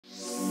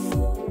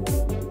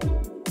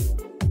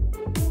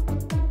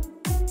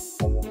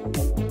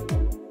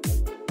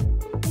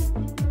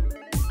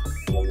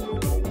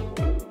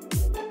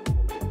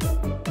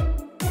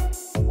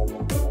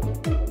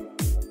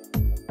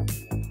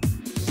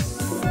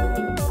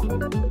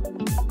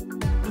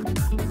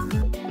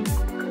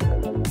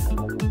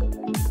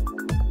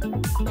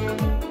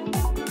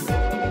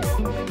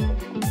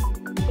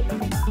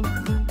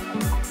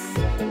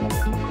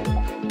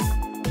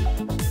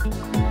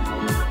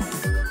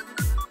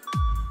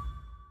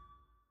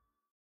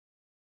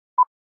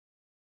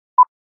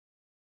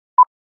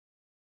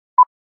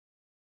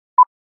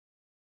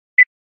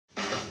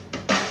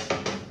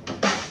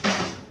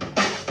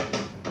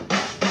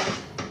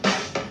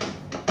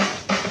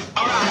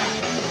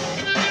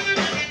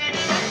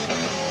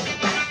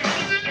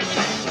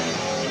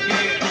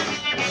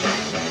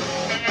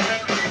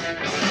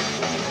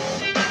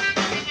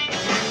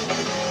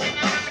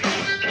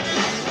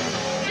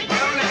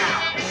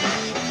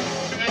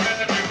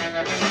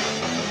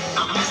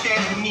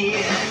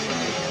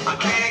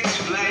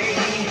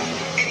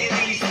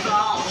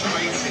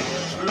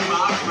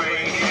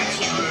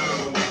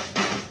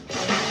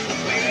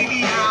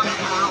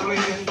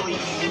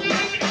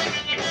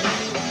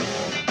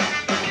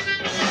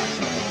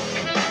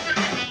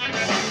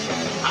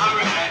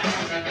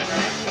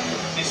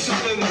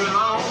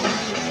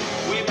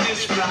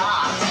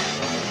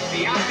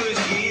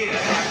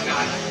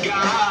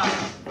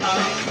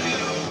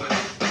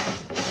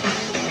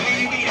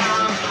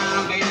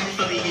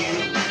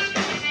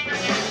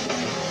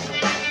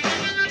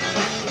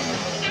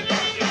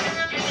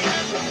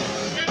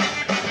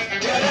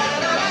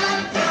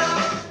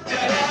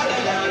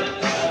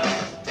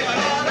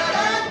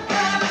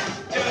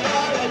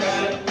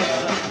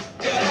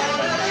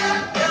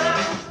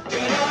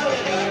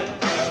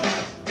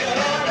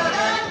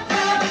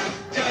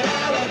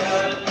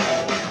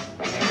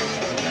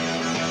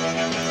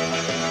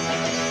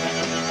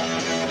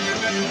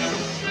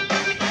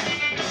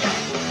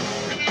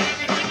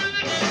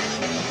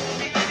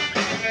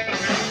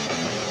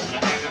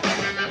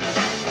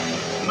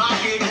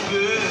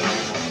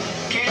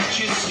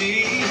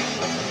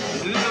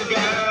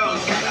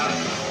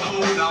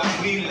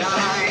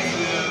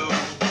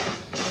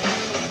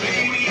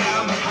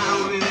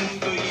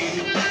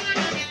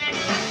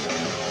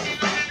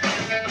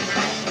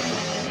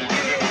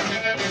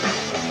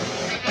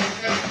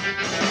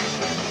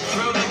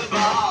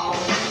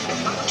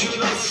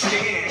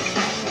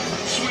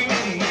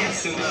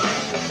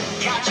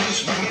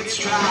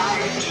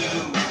tried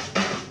to.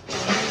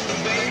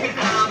 Baby,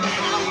 I'm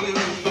howling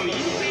for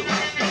you.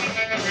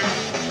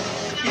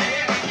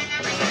 Yeah.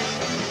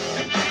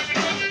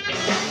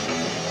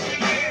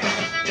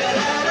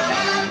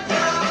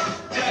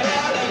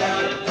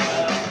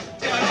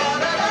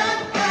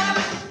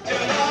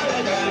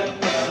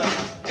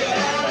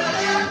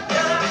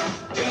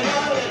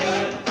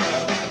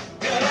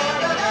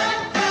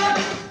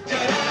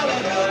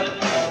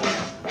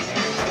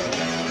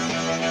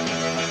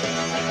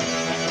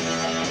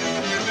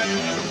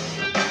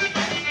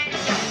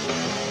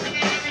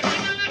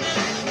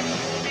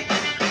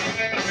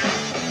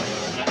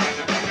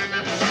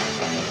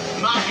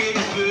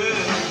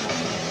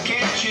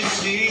 Can't you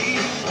see?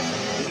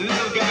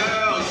 Little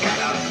girl's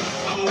got a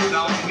hold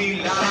on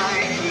me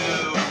like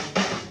glue.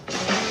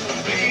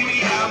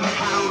 Baby, I'm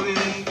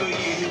howling for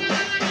you.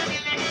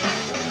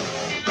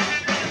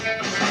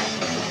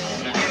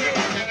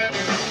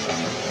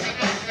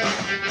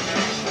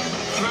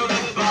 Throw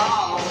the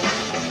ball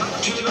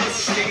to the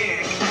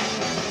stick,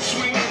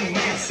 swinging,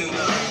 missing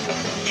the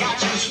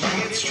catches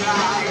when it's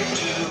tried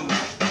to.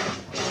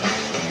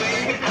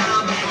 Baby,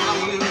 I'm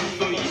howling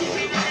for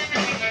you.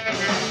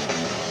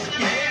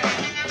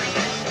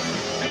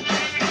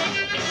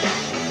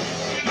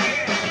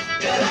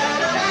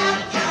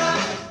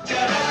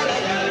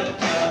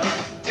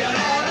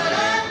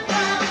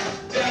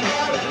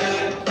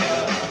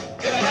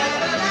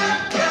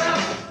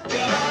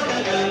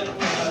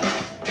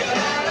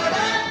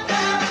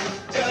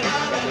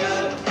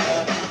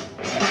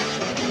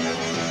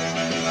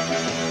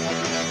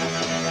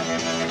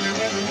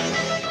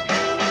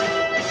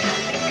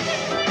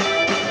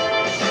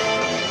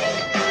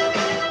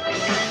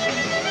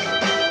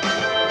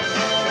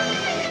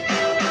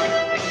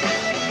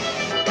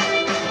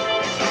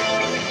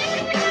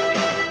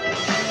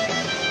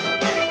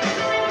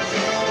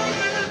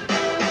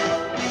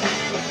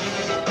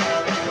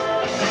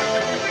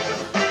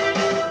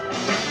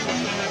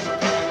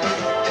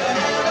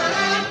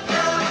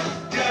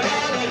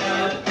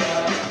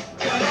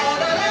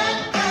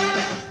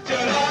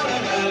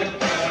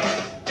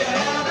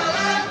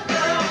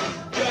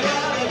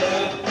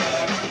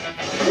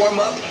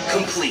 Warm-up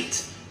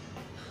complete.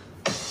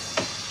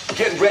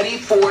 Get ready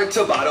for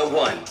Tabata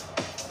 1.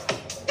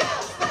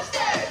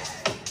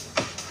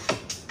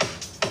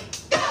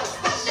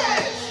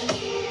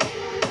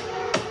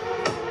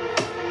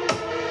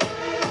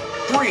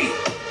 Three,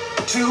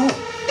 two,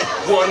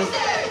 one,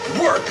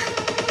 work.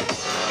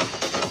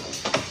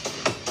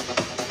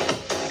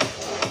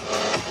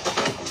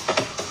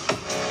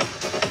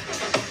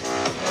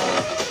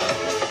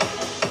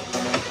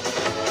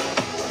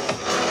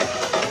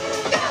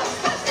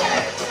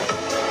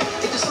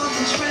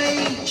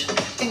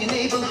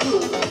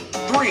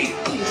 Three,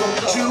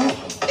 two,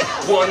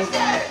 one,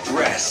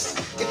 rest.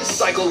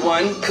 Cycle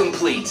 1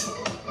 complete.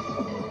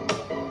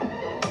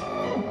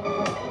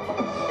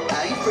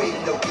 I ain't afraid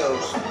of no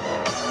ghosts.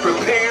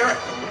 Prepare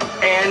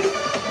and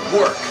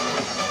work.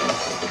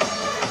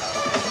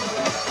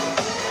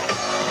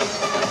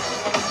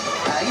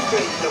 I ain't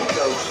afraid of no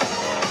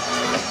ghosts.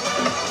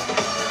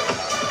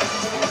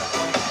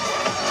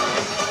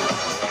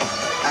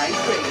 I ain't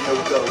afraid of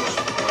no ghosts.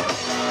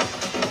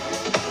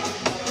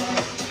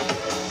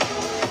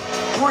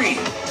 3,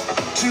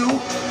 2,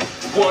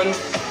 1,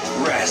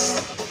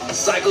 rest.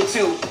 Cycle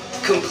 2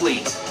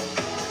 complete.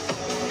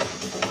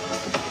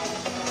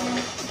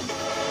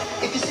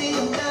 If you see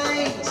them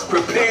things,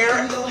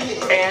 Prepare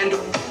and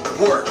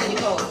work.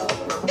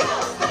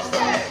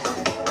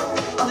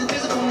 an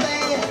invisible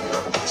man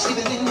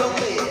sleeping in your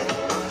bed.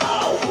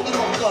 Oh, you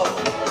won't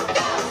go.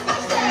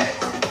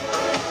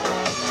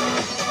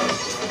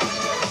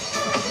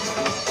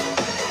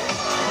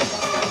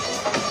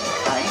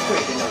 I ain't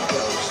afraid of no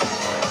ghosts.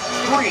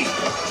 3,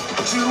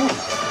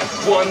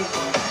 2,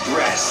 1,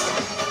 rest.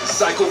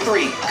 Cycle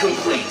 3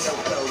 complete. No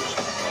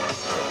ghosts.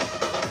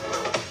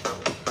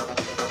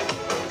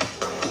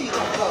 Who you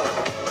gonna call?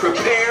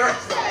 Prepare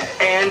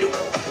and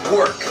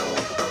work.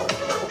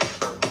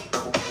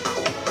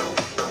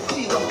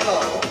 Who you gonna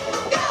call?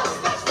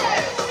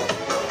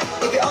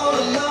 If you're all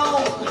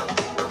alone,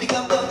 pick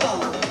up the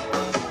phone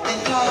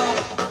and call.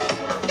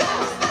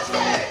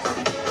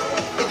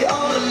 If you're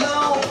all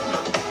alone,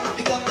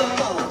 pick up the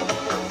phone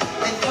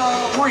and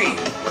call. 3,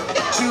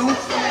 2,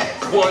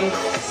 1,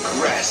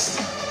 rest.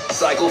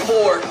 Cycle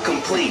 4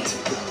 complete.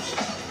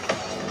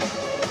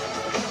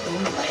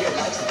 My hair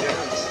likes the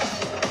birds.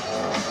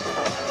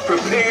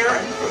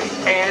 Prepare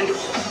and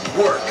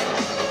work.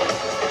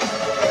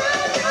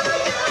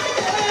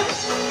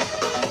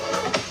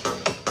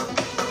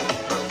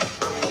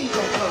 Who you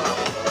gonna call?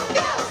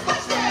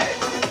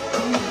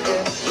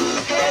 If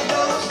you had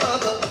those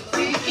other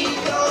freaky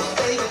ghosts,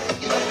 baby,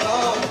 you better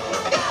call.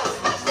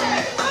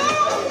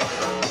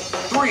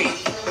 3,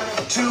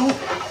 2,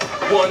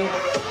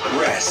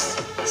 1, rest.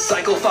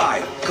 Cycle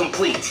 5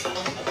 complete.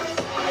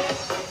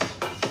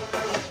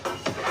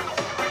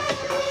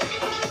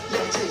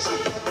 Let me tell you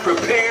something.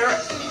 Prepare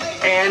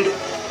and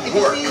If you see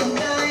work. them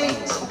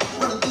things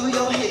running through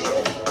your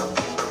head,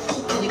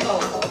 who can you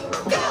call?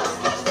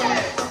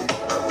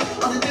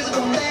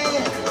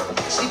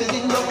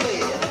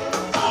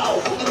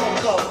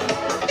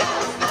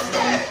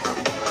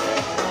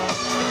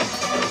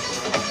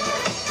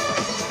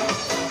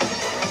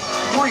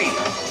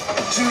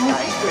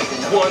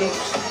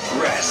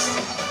 1, rest.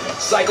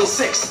 Cycle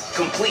 6,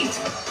 complete.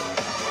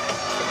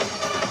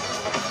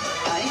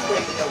 I ain't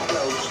breaking no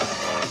clothes.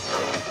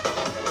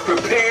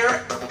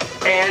 Prepare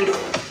and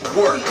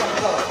work.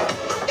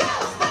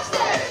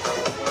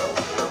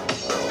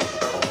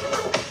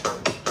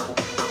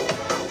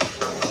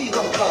 Who you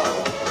gonna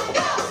call?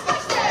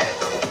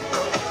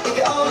 If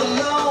you're all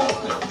alone,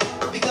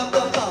 pick up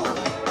the phone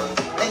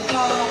and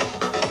call.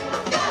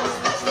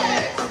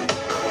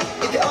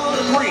 If you're all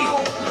 3,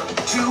 alone,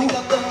 2, pick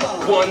up the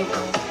phone.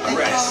 1,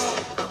 rest.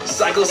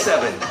 Cycle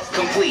 7,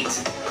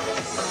 complete.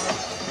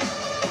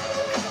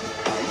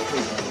 I ain't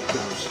breaking no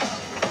clothes.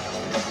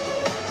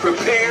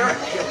 Prepare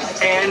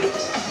and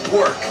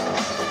work.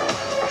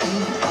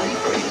 I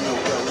ain't breaking no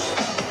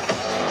clothes.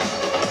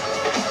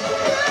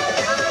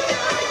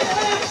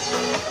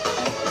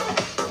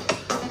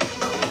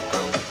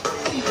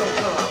 Who you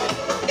gonna call?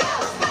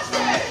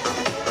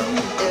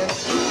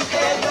 If you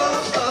had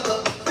those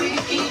other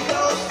freaky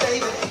ghosts,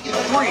 baby, you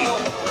better 3, call.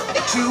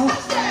 2,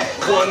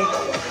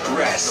 1,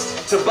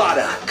 rest.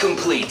 Tabata,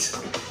 complete.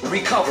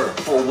 Recover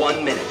for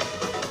 1 minute.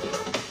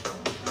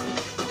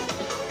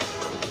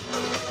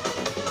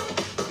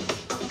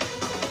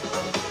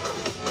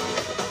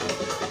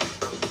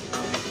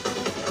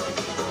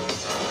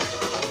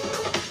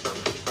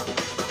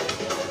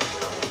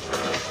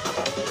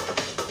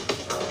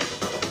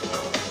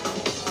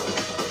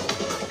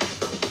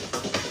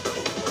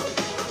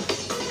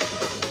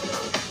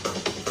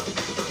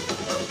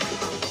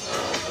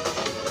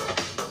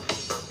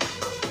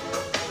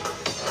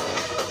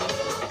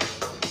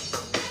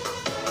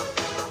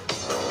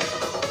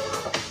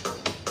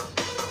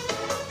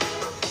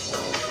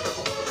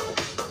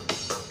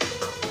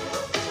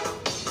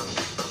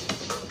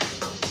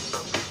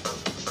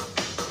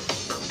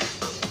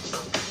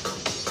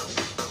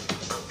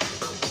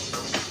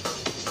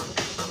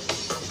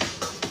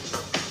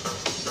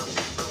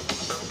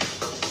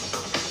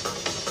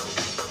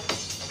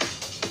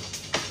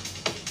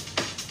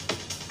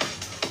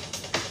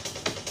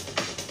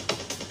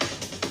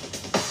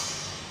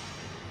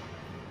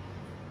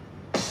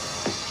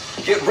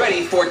 Get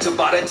ready for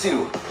Tabata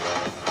 2.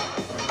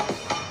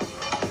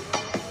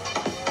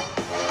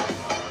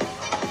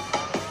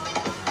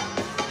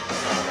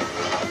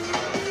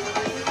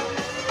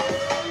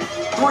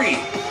 3,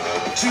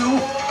 2,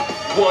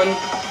 1,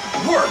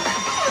 work.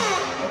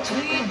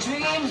 Sweet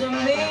dreams are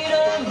made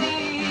of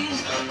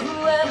these.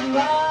 Who am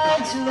I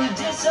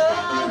to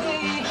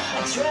disagree?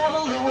 I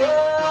travel the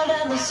world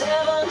and the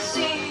 7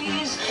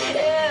 seas.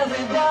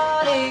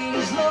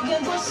 Everybody's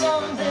looking for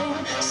something.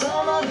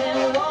 Some of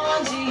them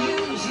want to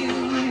use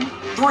you.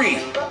 3,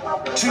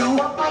 2,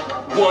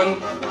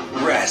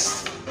 1,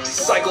 rest.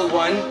 Cycle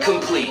 1,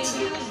 complete.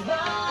 Used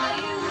by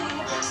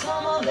you.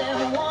 Some of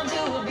them want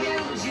to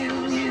abuse you.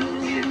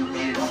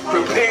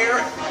 Prepare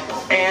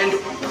and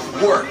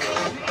work.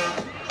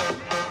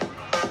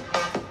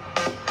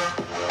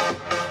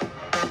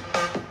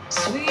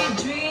 Sweet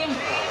dream.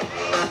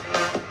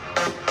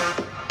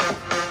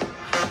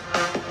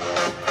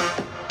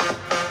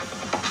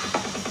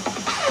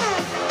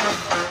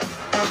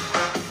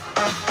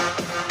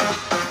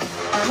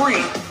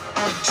 Three,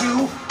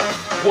 2,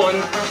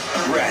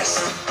 1, rest.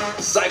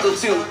 Cycle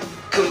 2,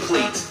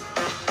 complete.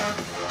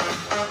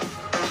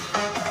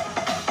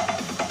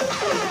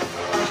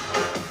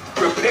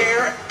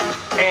 Prepare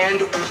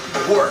and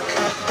work.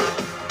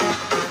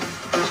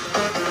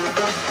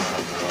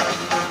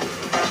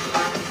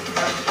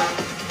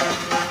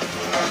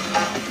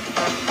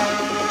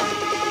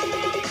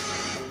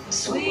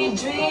 Sweet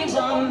dreams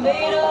are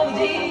made of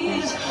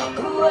these.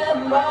 Who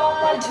am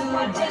I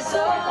to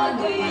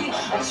disagree?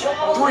 I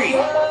travel 3, the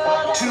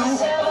world 2, and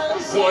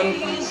 7 1,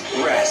 seas.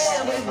 rest.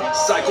 Everybody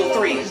Cycle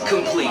 3,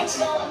 complete.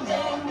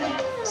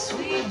 something.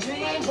 Sweet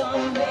dreams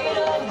are made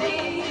of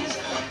these.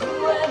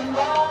 Who am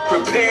I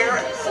to Prepare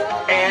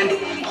and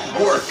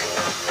disagree? work.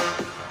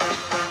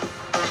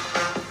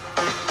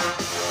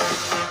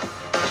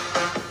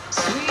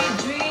 Sweet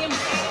dreams.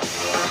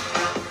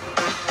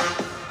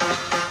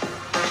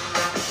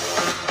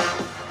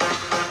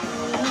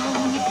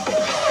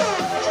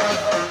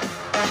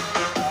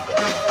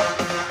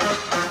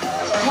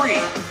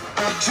 3,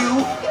 2,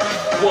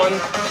 1,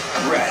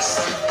 rest.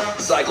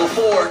 Cycle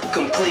 4,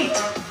 complete.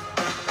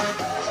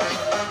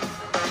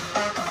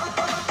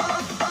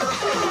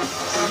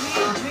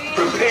 Sweet dreams.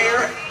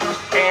 Prepare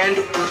and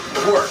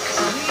work.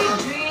 Sweet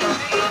dreams.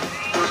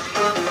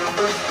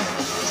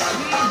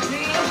 Sweet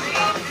dreams.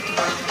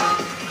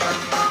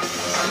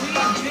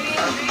 Sweet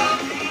dreams.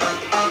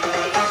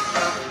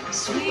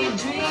 Sweet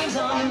dreams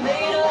are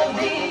made of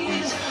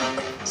these.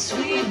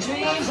 Sweet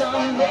dreams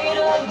are made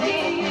of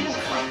these.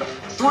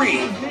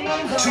 3,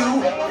 2,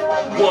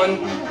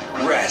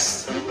 1,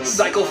 rest.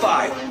 Cycle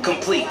 5,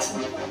 complete.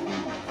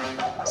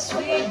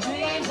 Sweet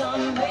dreams are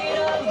made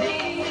of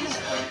these.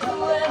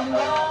 Who am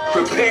I?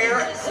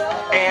 Prepare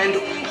and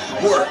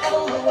work.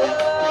 Travel the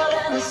world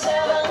and the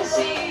 7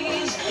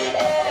 seas.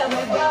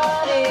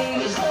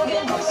 Everybody's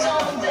looking for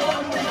something.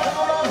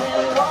 All of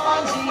them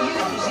want to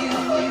use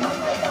you.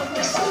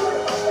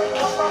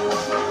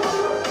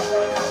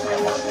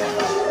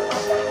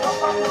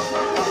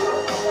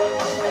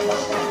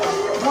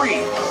 3,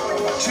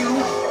 2,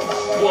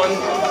 1,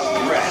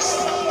 rest.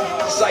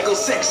 Cycle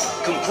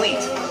 6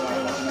 complete.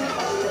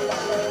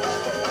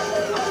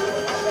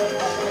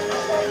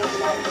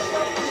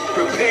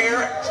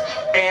 Prepare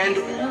and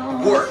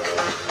work.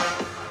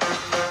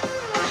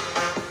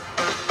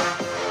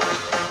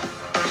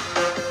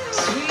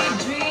 Sweet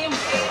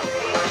dreams.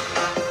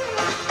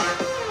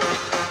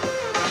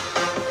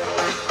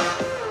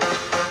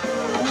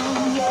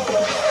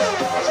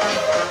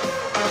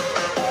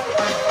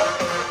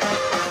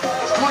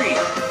 3,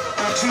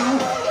 2,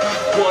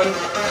 1,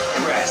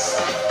 rest.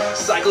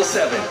 Cycle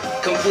 7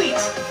 complete.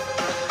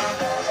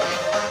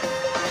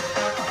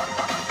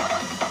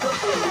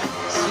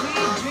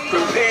 Sweet dreams.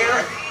 Prepare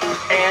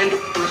and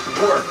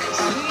work.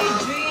 Sweet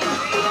dreams.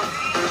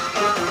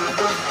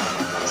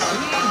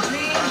 Sweet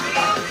dreams.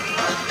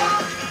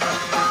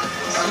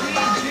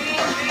 Sweet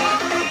dreams.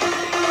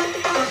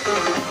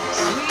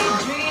 Sweet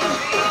dreams.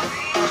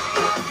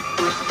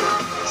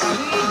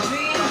 Sweet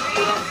dreams.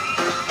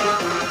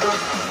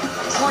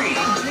 3,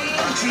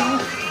 2,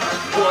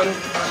 1,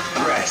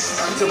 rest.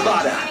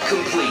 Tabata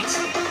complete.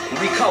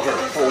 Recover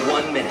for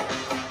 1 minute.